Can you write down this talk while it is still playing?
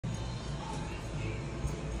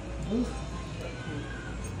What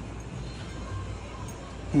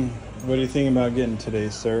do you think about getting today,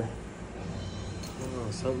 sir?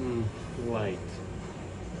 Oh, something light.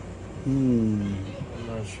 I'm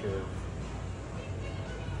not sure.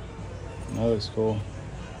 That looks cool.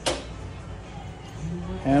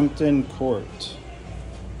 Hampton Court.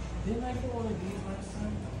 Didn't I get one of these last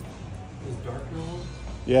time? This darker one?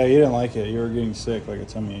 Yeah, you didn't like it. You were getting sick, like a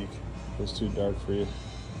tummy ache. It was too dark for you.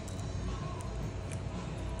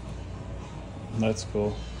 That's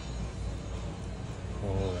cool.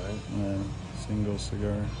 Alright. Yeah, single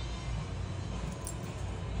cigar.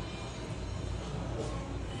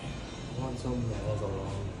 I want something that has a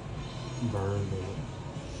long burn in it.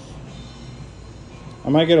 I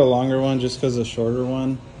might get a longer one just because the shorter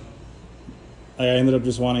one, I ended up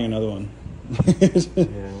just wanting another one.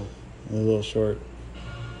 Yeah. A little short.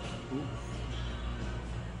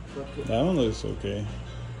 That one looks okay.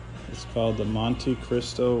 It's called the Monte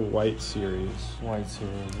Cristo White Series. White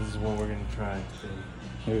Series. This is what we're going to try today.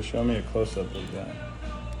 Here, show me a close-up of that.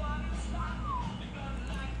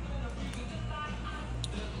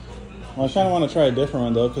 Well, I kind of want to try a different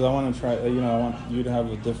one, though, because I want to try, I want you to have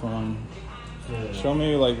a different one. Yeah. Show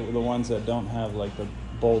me, like, the ones that don't have, like, the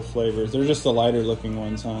bold flavors. They're just the lighter-looking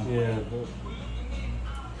ones, huh? Yeah.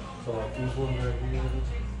 So, like these ones right here.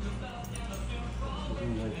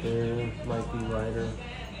 Like there might be lighter.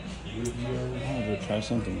 I have to try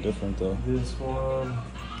something different, though. This one.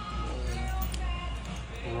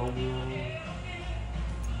 Romeo.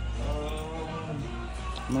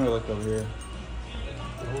 I'm going to look over here.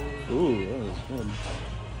 Ooh, that was good.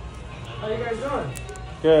 How you guys doing?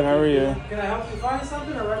 Good, how are you? Can I help you find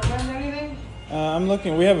something or recommend anything? I'm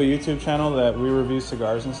looking, we have a YouTube channel that we review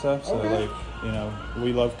cigars and stuff, so Okay.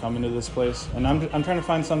 we love coming to this place. And I'm trying to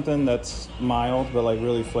find something that's mild, but like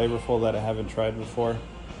really flavorful that I haven't tried before.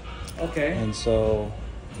 Okay. And so,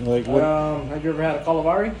 like, what? Have you ever had a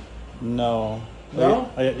Calavari? No. No?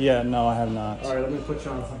 No, I have not. All right, let me put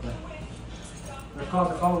you on something. They're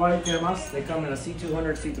called the Calavari Cremas. They come in a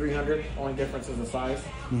C200, C300. Only difference is the size.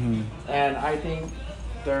 Mm-hmm. And I think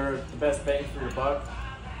they're the best bang for your buck.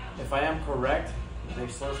 If I am correct, they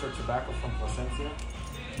source their tobacco from Plasencia.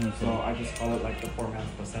 Okay. So I just call it like the poor man's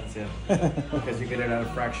Plasencia because you get it at a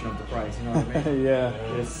fraction of the price. You know what I mean? Yeah.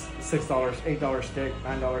 It's $6, $8 stick,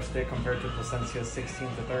 $9 stick compared to Plasencia's 16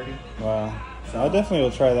 to 30. Wow. So I definitely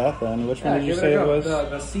will try that then. Which one did you say it was?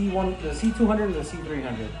 The C1, the C200, and the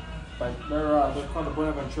C300. But they're called the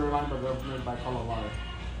Buenaventura line, but they're made by Calavari.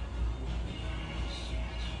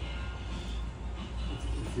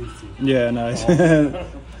 Yeah, nice.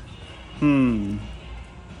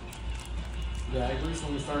 Yeah, I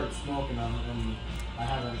recently started smoking them, and I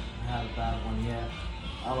haven't had a bad one yet.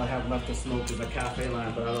 All I have left to smoke is a cafe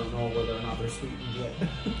line, but I don't know whether or not they're sweetened yet.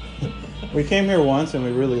 We came here once and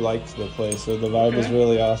we really liked the place, so the vibe was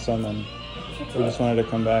really awesome, and we just wanted to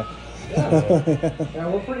come back. Yeah,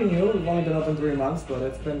 we're pretty new. We've only been open 3 months, but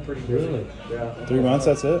it's been pretty busy. Really? Yeah. 3 months,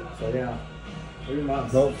 that's it? So yeah, 3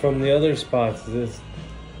 months. No, from the other spots, this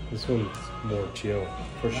one's more chill.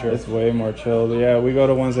 For sure. It's way more chill. Yeah, we go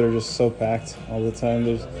to ones that are just so packed all the time.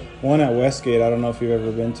 There's one at Westgate. I don't know if you've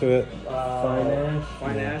ever been to it.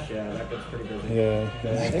 Fine Ash, yeah, that gets pretty busy. Yeah.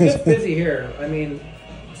 It gets busy here. I mean,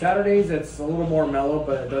 Saturdays it's a little more mellow,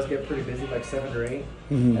 but it does get pretty busy, like 7 or 8.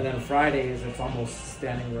 Mm-hmm. And then Fridays it's almost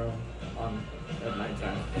standing room at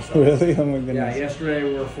nighttime. So, Really? Oh my goodness. yeah, yesterday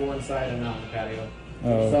we were full inside and out on the patio.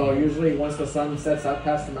 Oh, So okay. usually once the sun sets up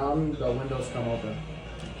past the mountain, the windows come open.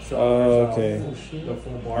 So Oh, there's, okay. the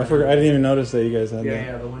full bar. I forgot. I didn't even notice that you guys had that.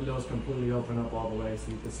 Yeah, the windows completely open up all the way,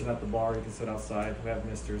 so you can sit at the bar, you can sit outside. We have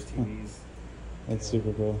misters, TVs. That's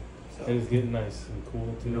super cool. So, And it's getting nice and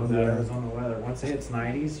cool too. you know that Yeah. Arizona weather. Once it hits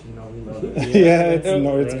 90s, you know we love it. Yeah, it's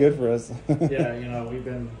Right. good for us. Yeah, you know we've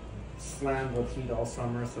been slammed with heat all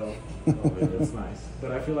summer, so it's nice.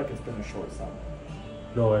 But I feel like it's been a short summer.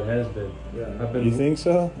 No, it has been. Yeah. I've been. You think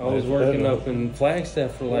so? I was working up in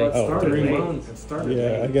Flagstaff for like Well, it started 3 late. months. It started Yeah,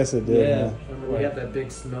 late. I guess it did. Yeah. Remember we had that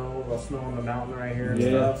big snow on the mountain right here and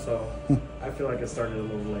Yeah. stuff, so I feel like it started a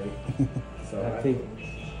little late. So I think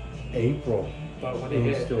April. but when it it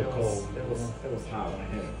was hit, still it was, cold. it was hot when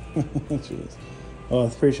it hit. Jeez. Well, I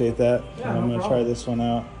appreciate that. Yeah, I'm no gonna try problem. this one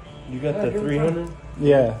out. You got Yeah, the give it 300?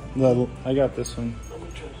 Yeah, I got this one.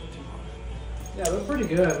 Yeah, they're pretty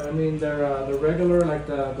good. I mean, they're the regular, like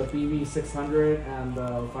the BB 600 and the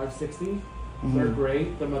 560. They're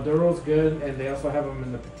great. The Maduro's good, and they also have them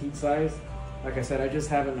in the petite size. Like I said, I just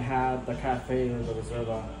haven't had the Cafe or the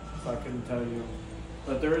Reserva, so I couldn't tell you.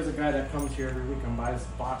 But there is a guy that comes here every week and buys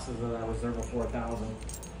boxes of that Reserva 4000.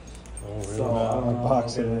 Oh, really? So I don't know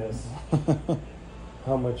box how good of it it. is.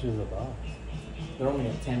 How much is a box? They're only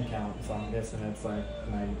a 10 count, so I'm guessing it's like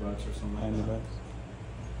 $90 or something. Like 90 that. bucks.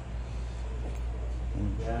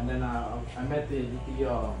 Yeah, and then I met the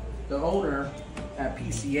owner at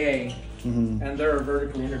PCA, Mm-hmm. and they're a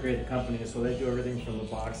vertically integrated company, so they do everything from the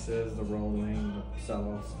boxes, the rolling, the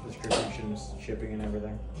sell-offs, distribution, shipping, and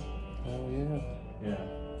everything. Oh yeah. Yeah,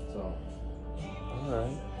 so All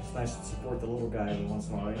right. it's nice to support the little guy every once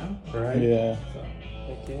in a while, you know? Right. Yeah. So.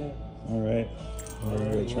 Heck yeah. All right. We're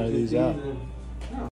gonna try We'll these get out. and